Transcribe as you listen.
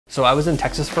So I was in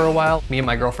Texas for a while. Me and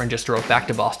my girlfriend just drove back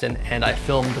to Boston and I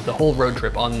filmed the whole road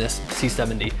trip on this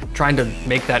C70, trying to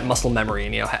make that muscle memory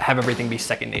and have everything be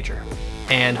second nature.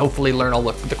 And hopefully learn all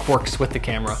the quirks with the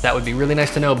camera. That would be really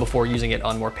nice to know before using it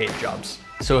on more paid jobs.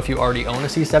 So if you already own a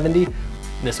C70,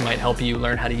 this might help you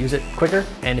learn how to use it quicker.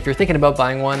 And if you're thinking about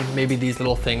buying one, maybe these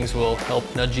little things will help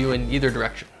nudge you in either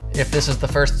direction. If this is the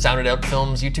first Sounded Out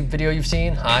Films YouTube video you've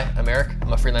seen, hi, I'm Eric.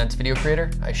 I'm a freelance video creator.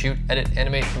 I shoot, edit,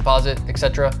 animate, composite,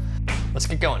 etc. Let's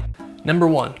get going. Number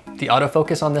one, the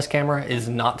autofocus on this camera is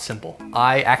not simple.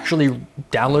 I actually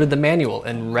downloaded the manual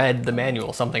and read the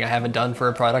manual, something I haven't done for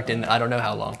a product in I don't know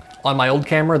how long. On my old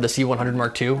camera, the C100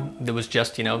 Mark II, there was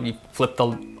just, you flip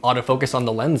the autofocus on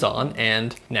the lens on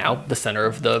and now the center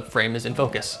of the frame is in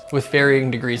focus with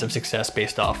varying degrees of success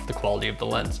based off the quality of the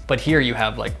lens. But here you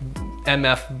have like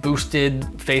MF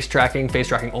boosted, face tracking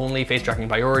only, face tracking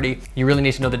priority. You really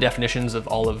need to know the definitions of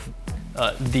all of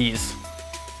these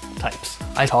types.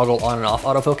 I toggle on and off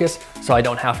autofocus so I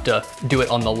don't have to do it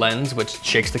on the lens, which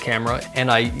shakes the camera,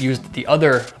 and I used the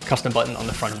other custom button on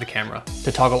the front of the camera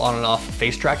to toggle on and off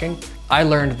face tracking. I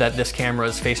learned that this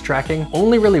camera's face tracking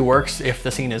only really works if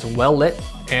the scene is well lit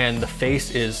and the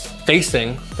face is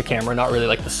facing the camera, not really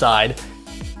like the side,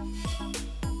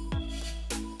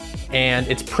 and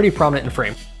it's pretty prominent in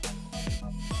frame.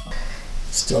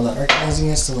 Still not recognizing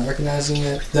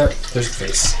it, There's the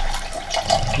face.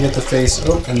 You get the face,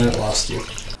 oh, and then it lost you.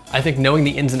 I think knowing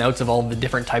the ins and outs of all the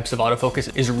different types of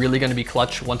autofocus is really going to be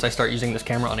clutch once I start using this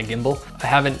camera on a gimbal. I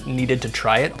haven't needed to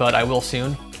try it, but I will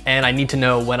soon. And I need to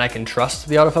know when I can trust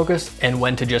the autofocus and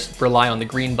when to just rely on the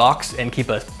green box and keep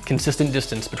a consistent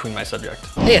distance between my subject.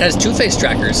 Hey, it has two face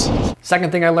trackers.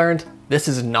 Second thing I learned, this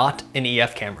is not an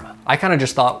EF camera. I kind of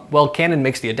just thought, well, Canon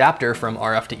makes the adapter from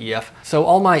RF to EF, so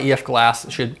all my EF glass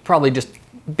should probably just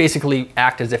basically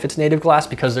act as if it's native glass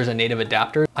because there's a native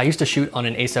adapter. I used to shoot on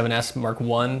an A7S Mark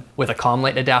I with a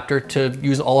Comlight adapter to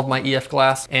use all of my EF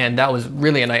glass, and that was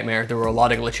really a nightmare. There were a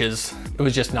lot of glitches. It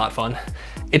was just not fun.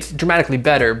 It's dramatically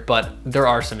better, but there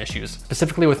are some issues.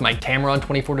 Specifically with my Tamron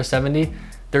 24-70,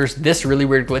 there's this really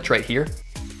weird glitch right here.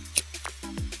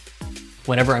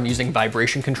 Whenever I'm using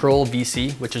vibration control,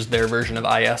 VC, which is their version of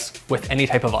IS, with any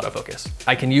type of autofocus.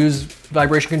 I can use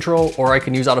vibration control or I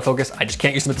can use autofocus. I just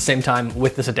can't use them at the same time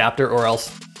with this adapter or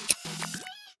else.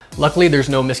 Luckily, there's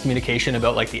no miscommunication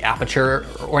about like the aperture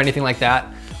or anything like that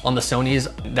on the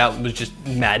Sonys. That was just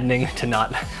maddening to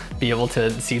not be able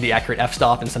to see the accurate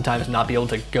f-stop and sometimes not be able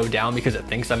to go down because it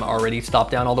thinks I'm already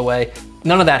stopped down all the way.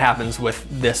 None of that happens with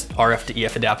this RF to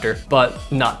EF adapter, but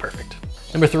not perfect.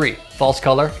 Number three, false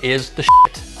color is the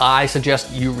shit. I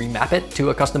suggest you remap it to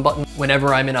a custom button.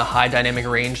 Whenever I'm in a high dynamic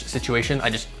range situation, I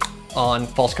just on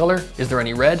false color, is there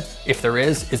any red? If there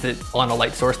is it on a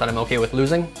light source that I'm okay with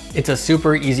losing? It's a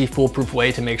super easy foolproof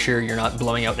way to make sure you're not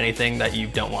blowing out anything that you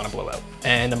don't want to blow out.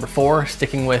 And number four,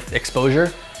 sticking with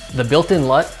exposure, the built-in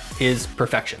LUT is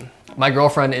perfection. My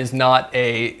girlfriend is not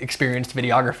a experienced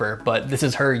videographer, but this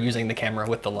is her using the camera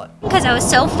with the LUT. Because I was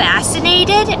so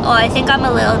fascinated, I think I'm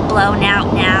a little blown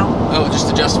out now. Oh, just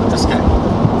adjust with this guy.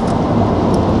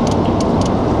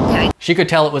 Okay. She could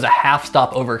tell it was a half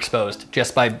stop overexposed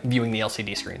just by viewing the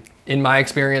LCD screen. In my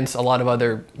experience, a lot of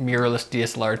other mirrorless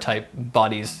DSLR type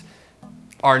bodies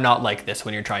are not like this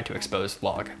when you're trying to expose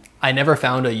log. I never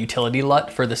found a utility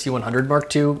LUT for the C100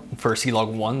 Mark II for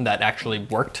C-Log1 that actually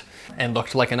worked and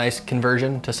looked like a nice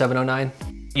conversion to 709.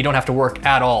 You don't have to work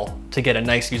at all to get a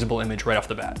nice usable image right off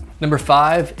the bat. Number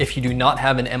five, if you do not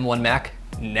have an M1 Mac,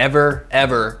 never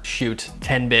ever shoot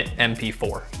 10-bit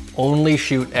MP4. Only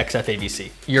shoot XFAVC.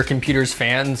 Your computer's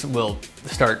fans will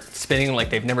start spinning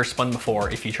like they've never spun before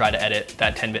if you try to edit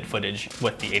that 10-bit footage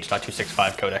with the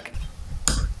H.265 codec.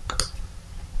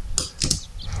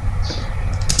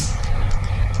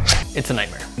 It's a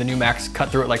nightmare. The new Macs cut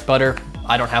through it like butter.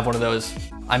 I don't have one of those.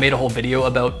 I made a whole video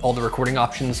about all the recording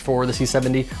options for the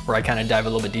C70 where I kind of dive a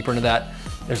little bit deeper into that.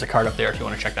 There's a card up there if you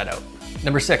want to check that out.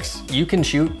 Number six, you can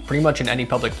shoot pretty much in any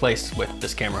public place with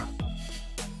this camera.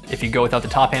 If you go without the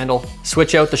top handle,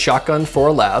 switch out the shotgun for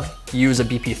a lav, use a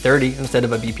BP30 instead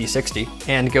of a BP60,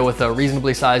 and go with a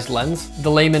reasonably sized lens.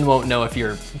 The layman won't know if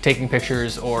you're taking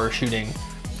pictures or shooting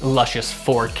luscious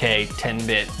 4K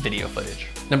 10-bit video footage.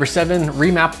 Number seven,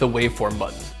 remap the waveform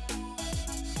button.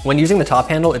 When using the top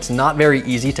handle, it's not very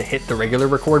easy to hit the regular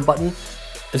record button.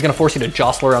 It's gonna force you to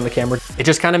jostle around the camera. It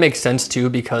just kind of makes sense too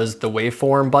because the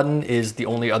waveform button is the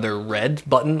only other red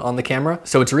button on the camera.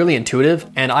 So it's really intuitive.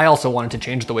 And I also wanted to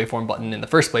change the waveform button in the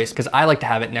first place because I like to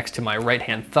have it next to my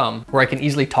right-hand thumb where I can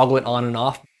easily toggle it on and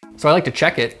off. So I like to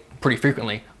check it pretty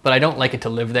frequently, but I don't like it to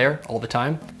live there all the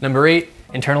time. Number eight,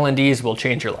 internal NDs will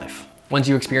change your life. Once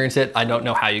you experience it, I don't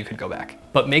know how you could go back.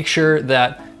 But make sure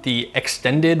that the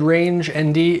extended range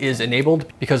ND is enabled,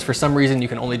 because for some reason you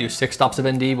can only do 6 stops of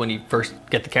ND when you first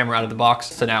get the camera out of the box.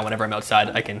 So now whenever I'm outside,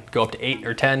 I can go up to 8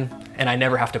 or 10, and I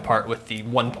never have to part with the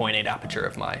 1.8 aperture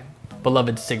of my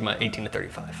beloved Sigma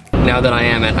 18-35. Now that I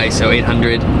am at ISO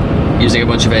 800, using a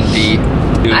bunch of ND.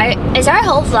 Is our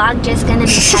whole vlog just gonna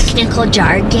be technical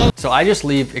jargon? So I just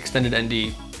leave extended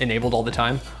ND enabled all the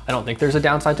time. I don't think there's a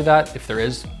downside to that. If there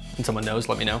is, and someone knows,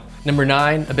 let me know. Number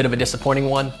 9, a bit of a disappointing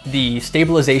one. The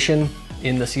stabilization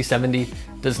in the C70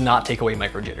 does not take away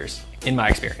micro jitters, in my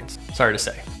experience. Sorry to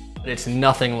say. It's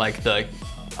nothing like the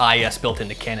IS built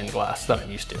into Canon glass that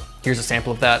I'm used to. Here's a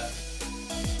sample of that.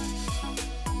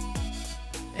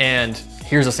 And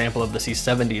here's a sample of the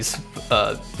C70's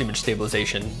image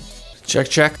stabilization. Check,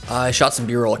 check. I shot some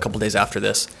B-roll a couple days after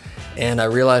this, and I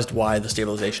realized why the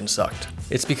stabilization sucked.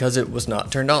 It's because it was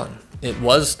not turned on. It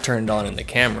was turned on in the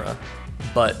camera,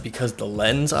 but because the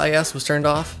lens IS was turned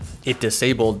off, it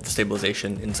disabled the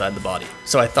stabilization inside the body.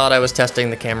 So I thought I was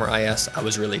testing the camera IS, I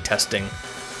was really testing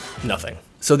nothing.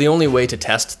 So the only way to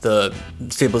test the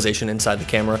stabilization inside the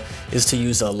camera is to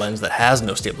use a lens that has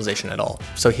no stabilization at all.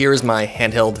 So here's my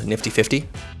handheld Nifty 50.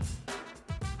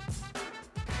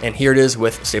 And here it is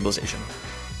with stabilization.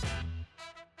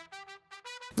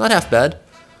 Not half bad.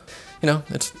 You know,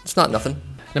 it's not nothing.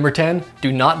 Number 10,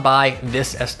 do not buy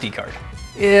this SD card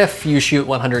if you shoot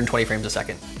 120 frames a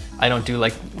second. I don't do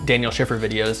like Daniel Schiffer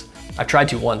videos. I've tried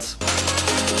to once.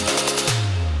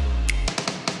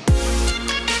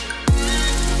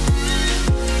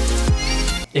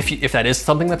 If that is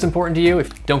something that's important to you,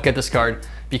 don't get this card,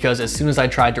 because as soon as I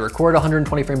tried to record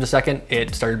 120 frames a second,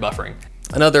 it started buffering.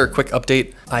 Another quick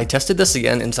update, I tested this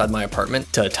again inside my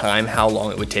apartment to time how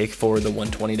long it would take for the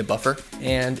 120 to buffer,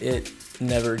 and it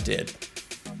never did.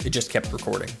 It just kept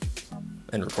recording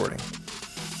and recording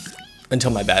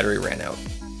until my battery ran out.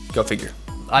 Go figure.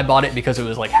 I bought it because it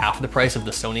was like half the price of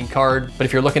the Sony card, but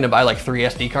if you're looking to buy like 3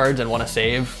 SD cards and want to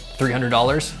save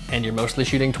 $300 and you're mostly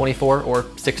shooting 24 or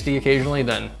 60 occasionally,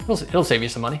 then it'll save you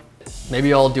some money.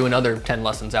 Maybe I'll do another 10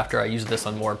 lessons after I use this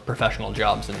on more professional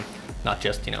jobs and not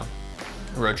just, you know,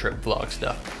 road trip vlog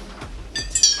stuff.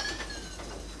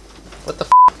 What the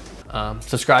f?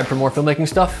 Subscribe for more filmmaking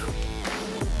stuff.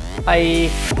 Bye.